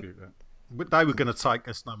won't dispute that. But they were going to take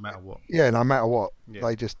us no matter what. Yeah, no matter what. Yeah.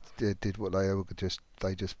 They just did what they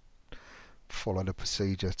just followed a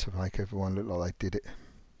procedure to make everyone look like they did it.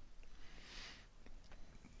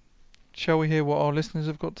 Shall we hear what our listeners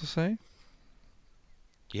have got to say?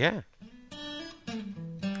 Yeah.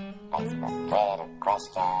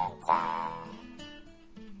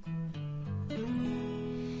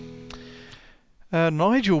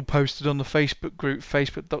 Nigel posted on the Facebook group,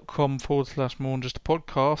 facebook.com/more just a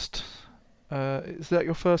podcast. Is that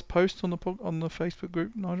your first post on the Facebook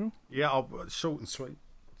group, Nigel? Yeah, short and sweet,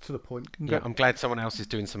 to the point. Yeah, I'm glad someone else is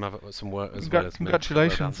doing some work as well as me.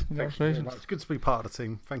 Congratulations. Thank you very much. It's good to be part of the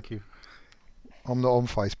team. Thank you. I'm not on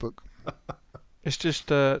Facebook. It's just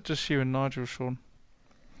you and Nigel, Sean.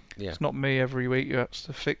 Yeah. It's not me every week. You have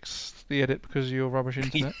to fix the edit because of your rubbish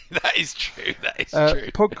internet. That is true. That is true.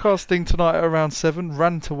 Podcasting tonight at around 7.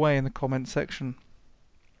 Rant away in the comment section.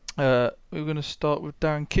 We're going to start with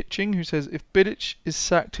Darren Kitching, who says, if Bilic is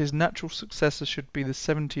sacked, his natural successor should be the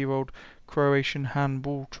 70-year-old Croatian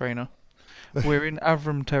handball trainer. We're in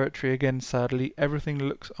Avram territory again, sadly. Everything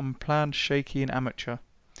looks unplanned, shaky and amateur.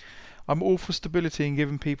 I'm all for stability and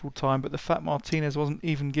giving people time, but the fact Martinez wasn't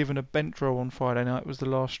even given a bench role on Friday night was the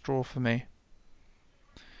last straw for me.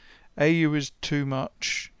 AU is too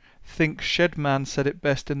much. think Shedman said it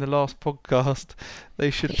best in the last podcast. They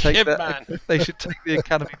should take the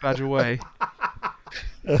Academy badge away.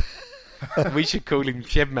 We should call him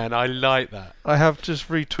Shedman. I like that. I have just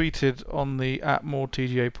retweeted on the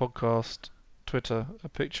 @MoreTGA podcast Twitter a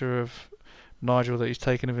picture of Nigel that he's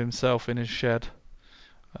taken of himself in his shed.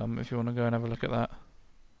 If you want to go and have a look at that.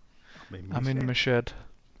 I'm in my shed.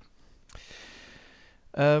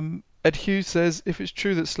 Ed Hughes says, if it's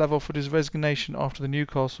true that Slav offered his resignation after the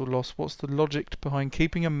Newcastle loss, what's the logic behind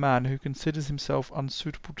keeping a man who considers himself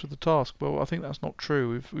unsuitable to the task? Well, I think that's not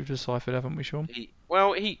true. We've deciphered, haven't we, Sean?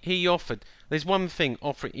 He offered. There's one thing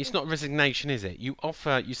offering. It's not resignation, is it? You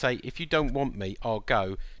offer. You say, if you don't want me, I'll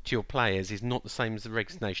go to your players. Is not the same as the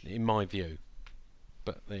resignation, in my view.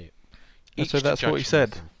 But so that's what he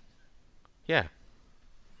said. Yeah.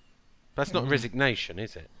 That's not resignation,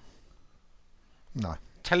 is it? No.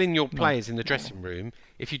 Telling your players in the dressing room,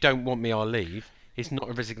 if you don't want me, I'll leave, is not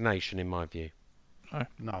a resignation in my view.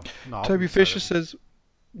 No. Toby Fisher says,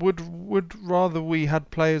 would rather we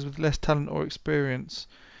had players with less talent or experience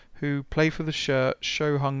who play for the shirt,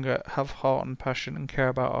 show hunger, have heart and passion, and care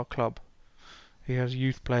about our club. He has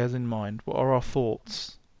youth players in mind. What are our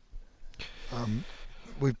thoughts?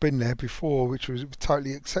 We've been there before, which was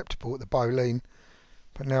totally acceptable at the Boleyn,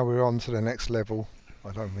 but now we're on to the next level.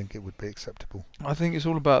 I don't think it would be acceptable. I think it's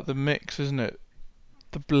all about the mix, isn't it?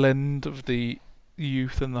 The blend of the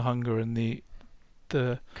youth and the hunger and the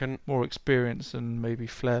more experience and maybe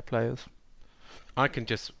flair players. What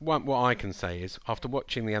I can say is, after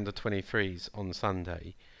watching the under-23s on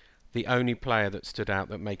Sunday, the only player that stood out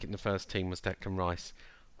that made it in the first team was Declan Rice.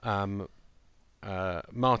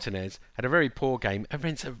 Martinez had a very poor game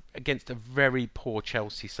against a very poor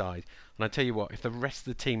Chelsea side. And I tell you what, if the rest of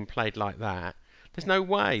the team played like that, there's no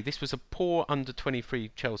way. This was a poor under-23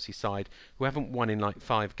 Chelsea side who haven't won in like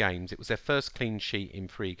 5 games. It was their first clean sheet in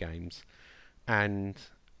 3 games. And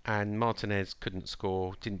Martinez couldn't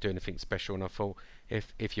score, didn't do anything special. And I thought,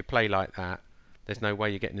 if you play like that, there's no way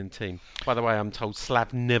you're getting in the team. By the way, I'm told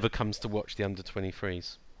Slav never comes to watch the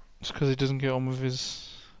under-23s. It's because he doesn't get on with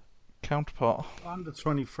his counterpart.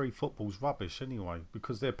 Under-23 football's rubbish anyway,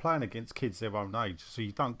 because they're playing against kids their own age, so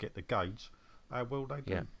you don't get the gauge. How well they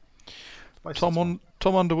do. Yeah. Tom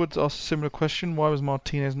Underwood asked a similar question. Why was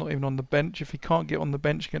Martinez not even on the bench? If he can't get on the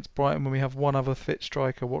bench against Brighton when we have one other fit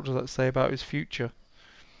striker, what does that say about his future?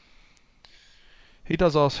 He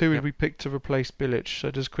does ask who would we pick to replace Bilic. So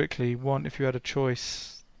just quickly, if you had a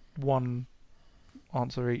choice, one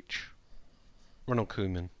answer each. Ronald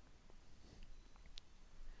Koeman.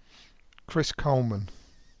 Chris Coleman.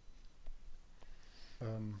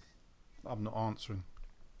 I'm not answering.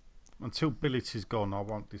 Until Bilic is gone, I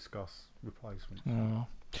won't discuss replacement.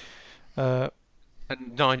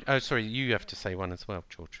 Sorry, you have to say one as well,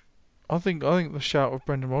 George. I think the shout of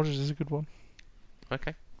Brendan Rodgers is a good one.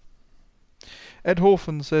 Okay. Ed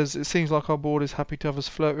Hawthorne says, it seems like our board is happy to have us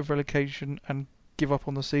flirt with relegation and give up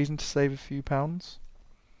on the season to save a few pounds.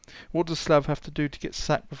 What does Slav have to do to get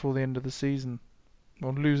sacked before the end of the season?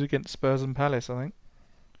 Well, lose against Spurs and Palace, I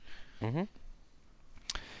think.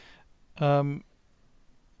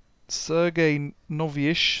 Sergei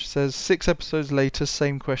Noviish says, 6 episodes later,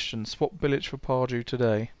 same question. Swap Bilic for Pardew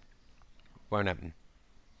today. Won't happen.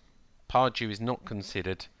 Pardew is not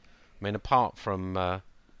considered. I mean, apart from... no,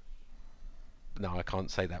 I can't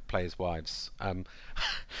say that. Players' wives.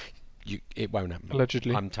 It won't happen.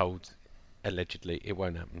 Allegedly. I'm told. Allegedly, it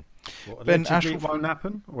won't happen. What, allegedly it won't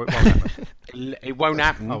happen? Or it won't happen? It won't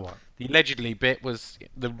happen. Oh, right. The allegedly bit was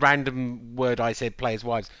the random word I said, players'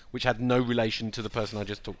 wives, which had no relation to the person I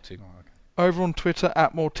just talked to. Oh, okay. Over on Twitter,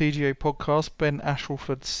 @MoreTGA Podcast, Ben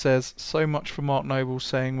Ashleford says, so much for Mark Noble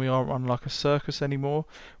saying we aren't run like a circus anymore.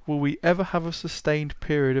 Will we ever have a sustained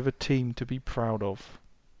period of a team to be proud of?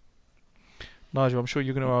 Nigel, I'm sure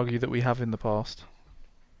you're going to argue that we have in the past.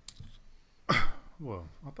 Well,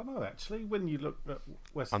 I don't know, actually. When you look at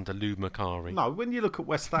West... Under Lou Macari. No, when you look at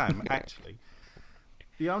West Ham, actually,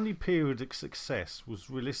 the only period of success was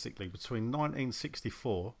realistically between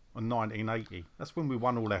 1964 and 1980. That's when we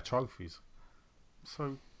won all our trophies.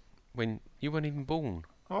 So... When you weren't even born.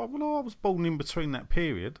 Oh, well, I was born in between that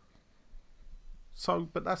period. So,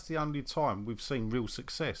 but that's the only time we've seen real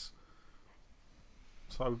success.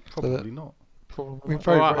 So, probably not. We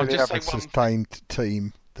very rarely have a sustained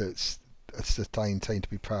team that's a sustained team to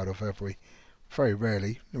be proud of, have we? Very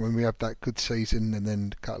rarely. When we have that good season and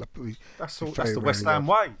then a couple of... That's the West Ham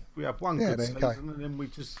way. We have one good season and then we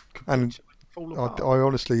just fall apart. I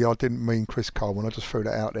honestly, I didn't mean Chris Coleman. I just threw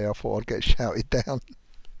that out there. I thought I'd get shouted down.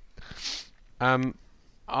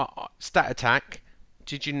 Stat Attack.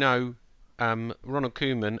 Did you know Ronald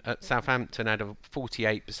Koeman at Southampton had a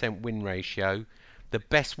 48% win ratio. The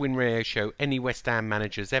best win ratio any West Ham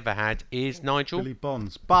manager's ever had is Nigel Billy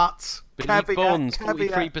Bonds. But Billy Bonds,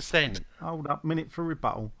 43%. Hold up, minute for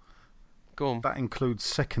rebuttal. Go on. That includes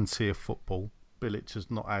second-tier football. Bilic has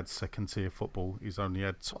not had second-tier football. He's only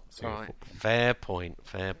had top-tier football. Fair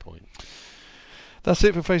point. That's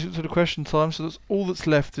it for Facebook to the question time. So that's all that's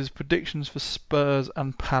left is predictions for Spurs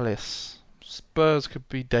and Palace. Spurs could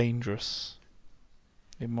be dangerous,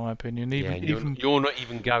 in my opinion. You're not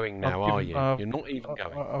even going now, are you? You're not even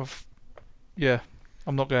going.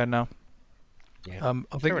 I'm not going now. Yeah,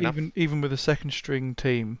 I think even with a second string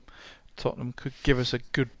team, Tottenham could give us a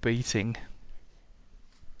good beating.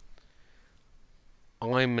 I'm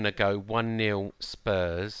going to go 1-0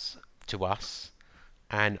 Spurs to us,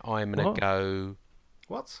 and I'm going to go...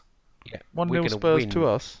 What? Yeah, 1-0 Spurs to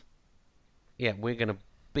us? Yeah, we're going to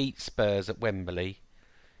beat Spurs at Wembley,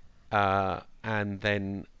 and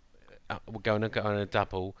then we're going to go on a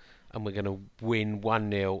double, and we're going to win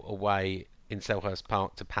 1-0 away in Selhurst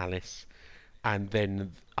Park to Palace, and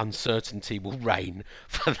then uncertainty will reign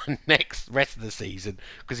for the rest of the season,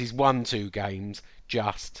 because he's won 2 games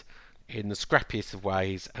just in the scrappiest of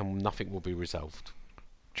ways, and nothing will be resolved.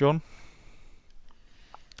 John?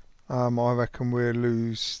 I reckon we'll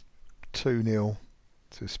lose 2-0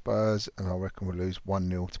 to Spurs, and I reckon we'll lose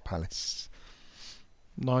 1-0 to Palace.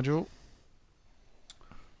 Nigel?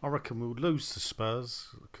 I reckon we'll lose to Spurs,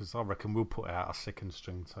 because I reckon we'll put out a second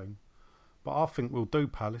string team. But I think we'll do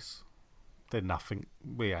Palace. They're nothing.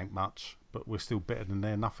 We ain't much, but we're still better than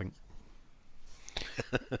they're nothing.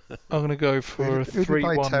 I'm going to go for a 3-1. Who did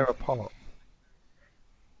they tear apart?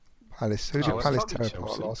 Palace. Who did Palace tear apart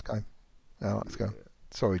Chelsea. last game? No, let's go.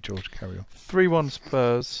 Sorry, George, carry on. 3-1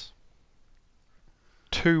 Spurs.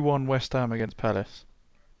 2-1 West Ham against Palace.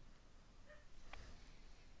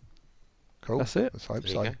 Cool. That's it. Let's hope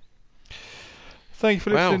There so. you go. Thank you for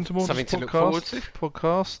listening to something Morton's to look forward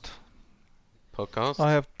podcast. Podcast.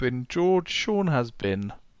 I have been George. Sean has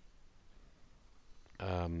been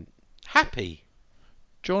happy.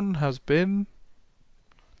 John has been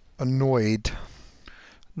annoyed.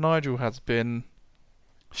 Nigel has been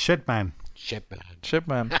Shedman.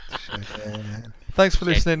 Thanks for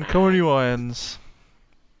listening. Come on, you Irons.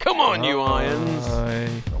 Come on, you Irons. Bye.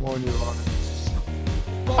 Come on, you Irons.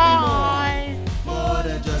 Bye. More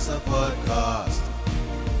than just a podcast.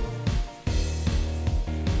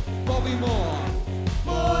 Bobby Moore.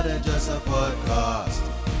 More than just a podcast.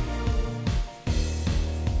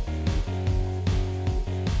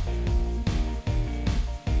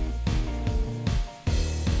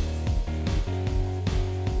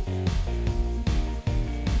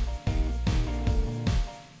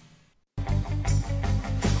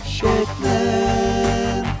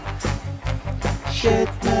 Shedman.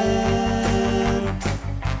 Shedman.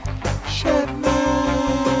 Shedman.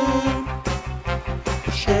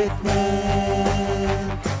 Shedman.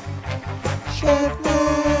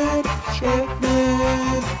 Shedman.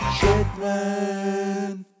 Shedman.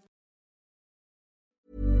 Shedman.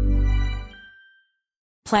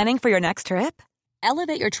 Planning for your next trip?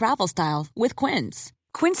 Elevate your travel style with Quince.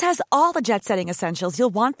 Quince has all the jet-setting essentials you'll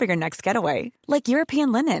want for your next getaway, like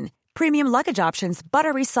European linen, premium luggage options,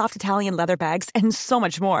 buttery soft Italian leather bags, and so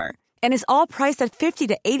much more. And is all priced at 50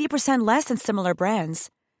 to 80% less than similar brands.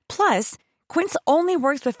 Plus, Quince only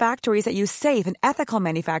works with factories that use safe and ethical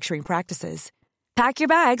manufacturing practices. Pack your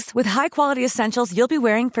bags with high-quality essentials you'll be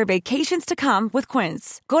wearing for vacations to come with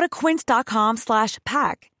Quince. Go to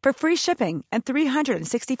quince.com/pack for free shipping and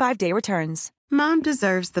 365-day returns. Mom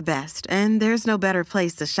deserves the best, and there's no better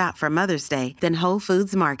place to shop for Mother's Day than Whole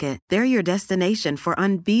Foods Market. They're your destination for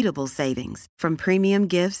unbeatable savings, from premium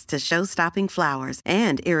gifts to show-stopping flowers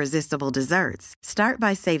and irresistible desserts. Start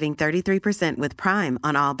by saving 33% with Prime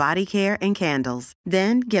on all body care and candles.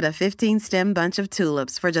 Then get a 15-stem bunch of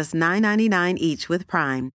tulips for just $9.99 each with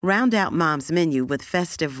Prime. Round out Mom's menu with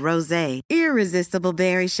festive rosé, irresistible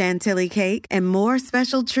berry chantilly cake, and more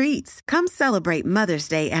special treats. Come celebrate Mother's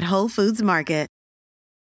Day at Whole Foods Market.